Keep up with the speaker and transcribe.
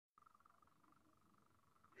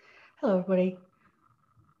Hello, everybody.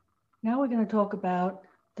 Now we're going to talk about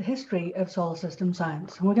the history of solar system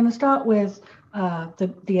science. And we're going to start with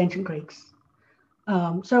the ancient Greeks.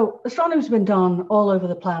 So astronomy's been done all over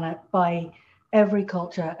the planet by every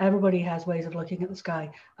culture. Everybody has ways of looking at the sky.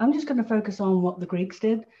 I'm just going to focus on what the Greeks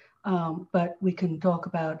did, but we can talk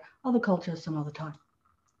about other cultures some other time.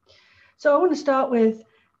 So I want to start with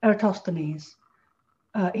Eratosthenes.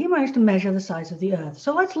 He managed to measure the size of the Earth.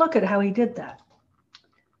 So let's look at how he did that.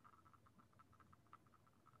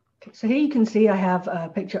 Okay, so here you can see I have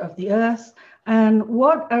a picture of the Earth. And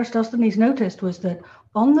what Eratosthenes noticed was that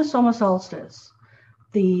on the summer solstice,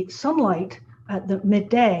 the sunlight at the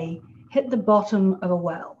midday hit the bottom of a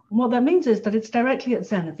well. And what that means is that it's directly at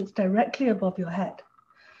zenith, it's directly above your head.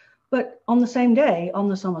 But on the same day, on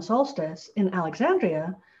the summer solstice in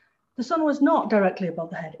Alexandria, the sun was not directly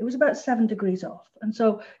above the head. It was about 7 degrees off. And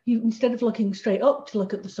so you, instead of looking straight up to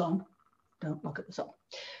look at the sun, don't look at the sun.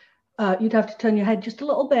 You'd have to turn your head just a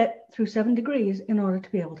little bit through 7 degrees in order to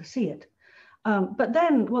be able to see it. But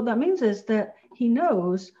then what that means is that he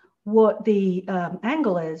knows what the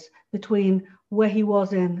angle is between where he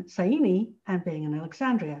was in Syene and being in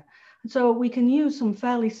Alexandria. And so we can use some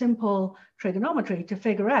fairly simple trigonometry to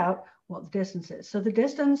figure out what the distance is. So the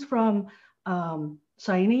distance from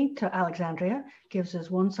Syene to Alexandria gives us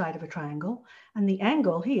one side of a triangle, and the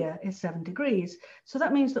angle here is 7 degrees. So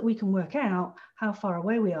that means that we can work out how far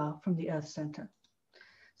away we are from the Earth's center.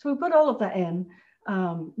 So we put all of that in.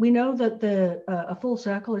 We know that a full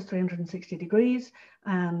circle is 360 degrees,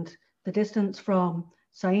 and the distance from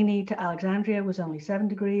Syene to Alexandria was only 7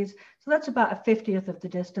 degrees. So that's about a 50th of the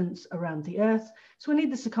distance around the Earth. So we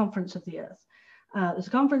need the circumference of the Earth. The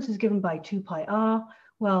circumference is given by 2 pi r.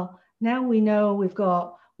 Well, now we know we've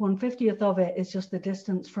got 1/50th of it is just the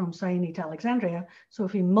distance from Syene to Alexandria. So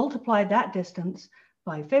if we multiply that distance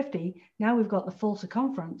by 50, now we've got the full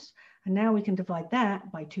circumference. And now we can divide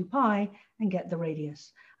that by 2 pi and get the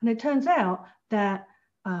radius. And it turns out that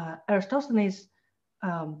Eratosthenes'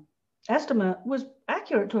 estimate was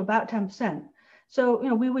accurate to about 10%. So,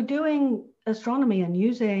 we were doing astronomy and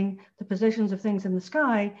using the positions of things in the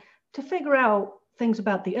sky to figure out things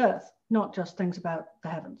about the Earth, not just things about the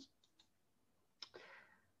heavens.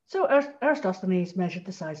 So Eratosthenes measured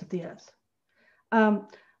the size of the Earth.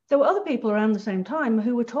 There were other people around the same time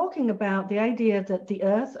who were talking about the idea that the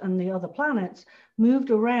Earth and the other planets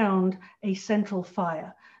moved around a central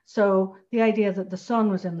fire. So the idea that the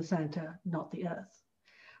sun was in the center, not the Earth.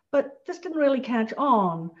 But this didn't really catch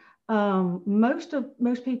on.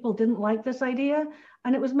 Most people didn't like this idea,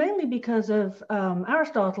 and it was mainly because of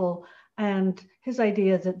Aristotle and his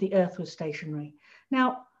idea that the Earth was stationary.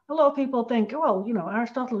 Now, a lot of people think, well,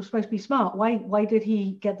 Aristotle was supposed to be smart. Why did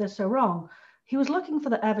he get this so wrong? He was looking for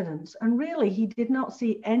the evidence, and really he did not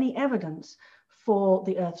see any evidence for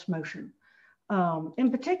the Earth's motion.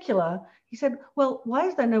 In particular, he said, well, why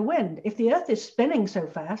is there no wind? If the Earth is spinning so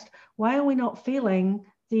fast, why are we not feeling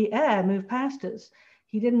the air move past us?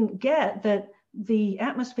 He didn't get that the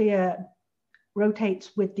atmosphere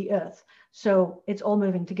rotates with the Earth, so it's all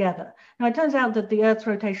moving together. Now, it turns out that the Earth's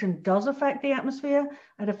rotation does affect the atmosphere.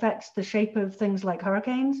 It affects the shape of things like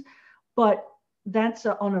hurricanes, but that's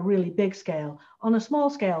on a really big scale. On a small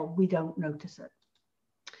scale, we don't notice it.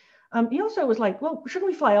 He also was like, well, shouldn't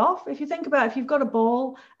we fly off? If you think about if you've got a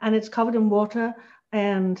ball and it's covered in water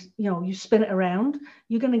and you spin it around,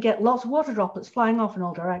 you're going to get lots of water droplets flying off in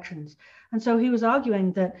all directions. And so he was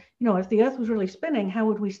arguing that, if the Earth was really spinning, how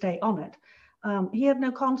would we stay on it? He had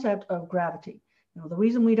no concept of gravity. The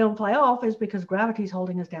reason we don't fly off is because gravity is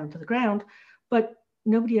holding us down to the ground, but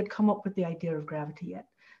nobody had come up with the idea of gravity yet.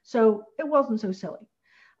 So it wasn't so silly.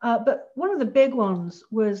 But one of the big ones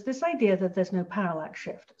was this idea that there's no parallax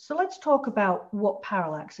shift. So let's talk about what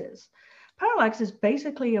parallax is. Parallax is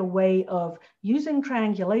basically a way of using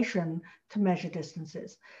triangulation to measure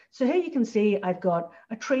distances. So here you can see I've got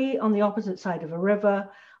a tree on the opposite side of a river.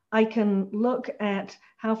 I can look at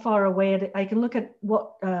how far away I can look at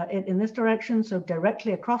what in this direction, so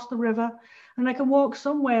directly across the river, and I can walk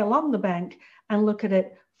somewhere along the bank and look at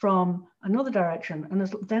it from another direction. And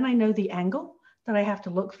then I know the angle that I have to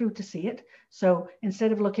look through to see it. So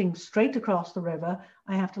instead of looking straight across the river,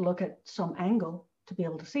 I have to look at some angle to be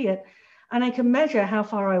able to see it. And I can measure how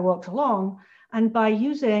far I walked along. And by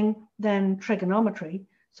using then trigonometry,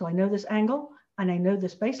 so I know this angle and I know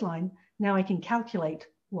this baseline, now I can calculate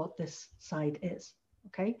what this side is,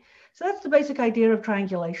 okay? So that's the basic idea of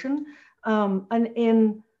triangulation. And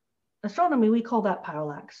in astronomy, we call that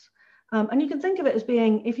parallax. And you can think of it as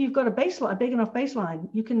being, if you've got a baseline, a big enough baseline,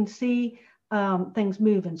 you can see things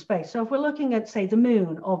move in space. So if we're looking at, say, the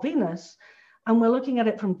moon or Venus, and we're looking at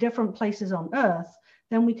it from different places on Earth,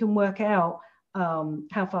 then we can work out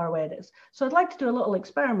how far away it is. So I'd like to do a little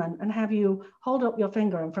experiment and have you hold up your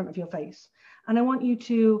finger in front of your face. And I want you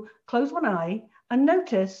to close one eye and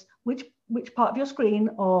notice which part of your screen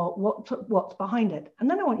or what's behind it. And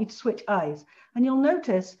then I want you to switch eyes. And you'll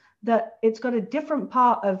notice that it's got a different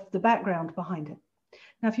part of the background behind it.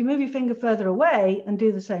 Now, if you move your finger further away and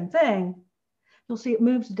do the same thing, you'll see it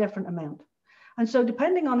moves a different amount. And so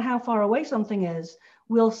depending on how far away something is,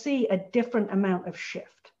 we'll see a different amount of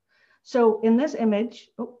shift. So in this image,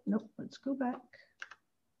 oh, no, let's go back.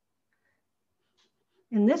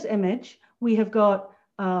 In this image, we have got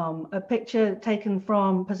a picture taken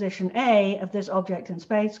from position A of this object in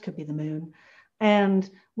space, could be the moon. And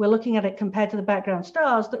we're looking at it compared to the background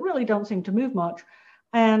stars that really don't seem to move much.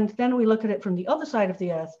 And then we look at it from the other side of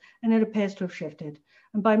the Earth, and it appears to have shifted.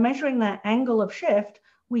 And by measuring that angle of shift,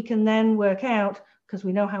 we can then work out, because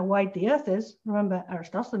we know how wide the Earth is, remember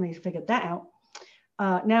Eratosthenes figured that out,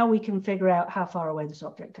 now we can figure out how far away this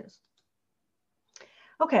object is.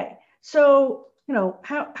 Okay, so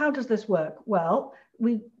how does this work? Well,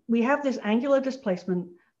 we have this angular displacement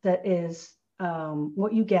that is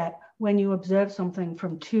what you get when you observe something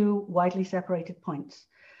from two widely separated points.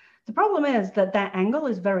 The problem is that that angle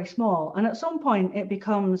is very small, and at some point it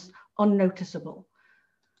becomes unnoticeable.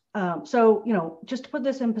 So, just to put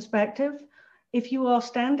this in perspective, if you are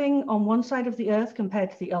standing on one side of the Earth compared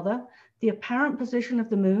to the other, the apparent position of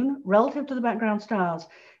the moon relative to the background stars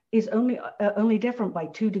is only different by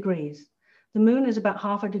 2 degrees. The moon is about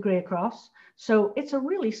 ½ a degree across, so it's a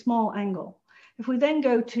really small angle. If we then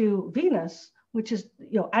go to Venus, which is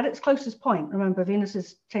at its closest point, remember Venus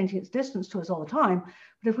is changing its distance to us all the time,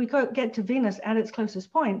 but if we get to Venus at its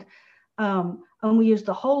closest point, and we use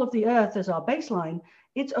the whole of the Earth as our baseline,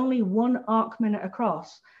 it's only 1 arc minute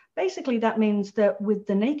across. Basically, that means that with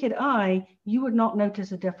the naked eye, you would not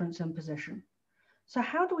notice a difference in position. So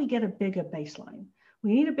how do we get a bigger baseline?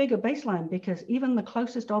 We need a bigger baseline because even the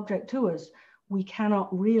closest object to us, we cannot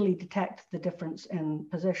really detect the difference in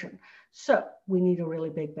position. So we need a really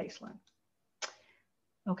big baseline.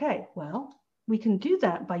 Okay, well, we can do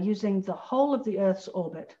that by using the whole of the Earth's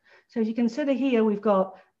orbit. So if you consider here, we've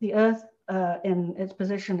got the Earth in its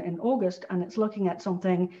position in August, and it's looking at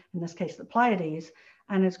something, in this case, the Pleiades,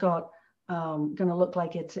 and it's got going to look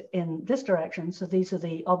like it's in this direction. So these are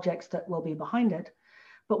the objects that will be behind it.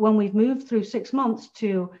 But when we've moved through 6 months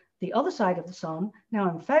to the other side of the sun, now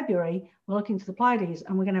in February, we're looking to the Pleiades,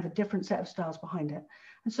 and we're going to have a different set of stars behind it.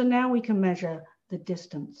 And so now we can measure the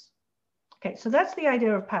distance. Okay, so that's the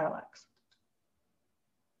idea of parallax.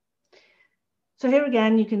 So here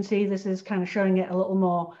again, you can see this is kind of showing it a little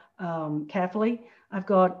more carefully. I've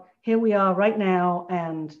got, here we are right now,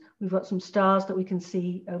 and we've got some stars that we can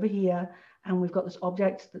see over here, and we've got this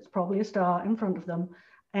object that's probably a star in front of them,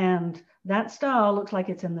 and that star looks like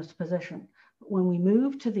it's in this position. But when we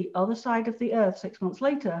move to the other side of the Earth 6 months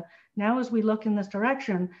later, now as we look in this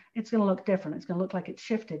direction, it's going to look different. It's going to look like it's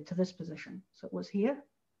shifted to this position. So it was here,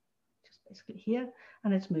 just basically here,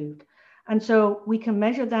 and it's moved. And so we can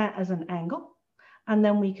measure that as an angle. And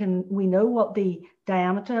then we know what the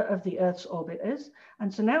diameter of the Earth's orbit is.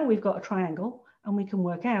 And so now we've got a triangle, and we can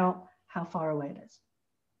work out how far away it is.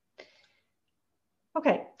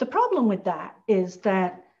 Okay, the problem with that is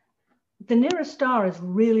that the nearest star is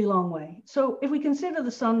really long way. So if we consider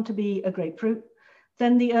the sun to be a grapefruit,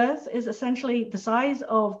 then the Earth is essentially the size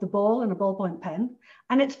of the ball in a ballpoint pen,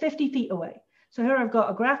 and it's 50 feet away. So here I've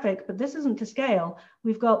got a graphic, but this isn't to scale.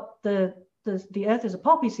 We've got the Earth is a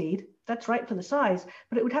poppy seed. That's right for the size,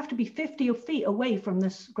 but it would have to be 50 feet away from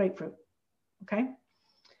this grapefruit, okay?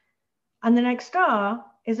 And the next star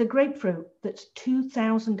is a grapefruit that's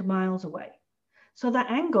 2,000 miles away. So that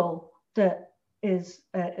angle that is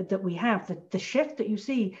that we have, the shift that you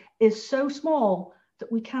see is so small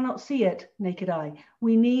that we cannot see it naked eye.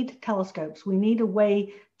 We need telescopes. We need a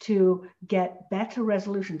way to get better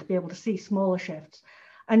resolution to be able to see smaller shifts.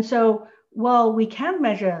 And so while we can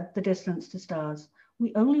measure the distance to stars,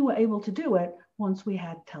 we only were able to do it once we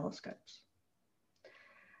had telescopes.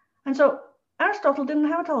 And so Aristotle didn't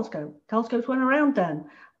have a telescope. Telescopes weren't around then.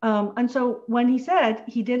 And so when he said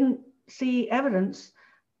he didn't see evidence,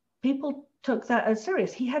 people took that as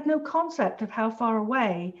serious. He had no concept of how far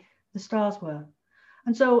away the stars were.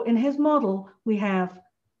 And so in his model, we have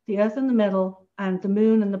the Earth in the middle and the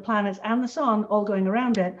moon and the planets and the sun all going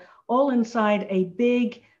around it, all inside a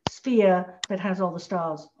big sphere that has all the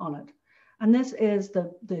stars on it. And this is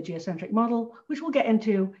the geocentric model, which we'll get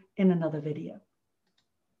into in another video.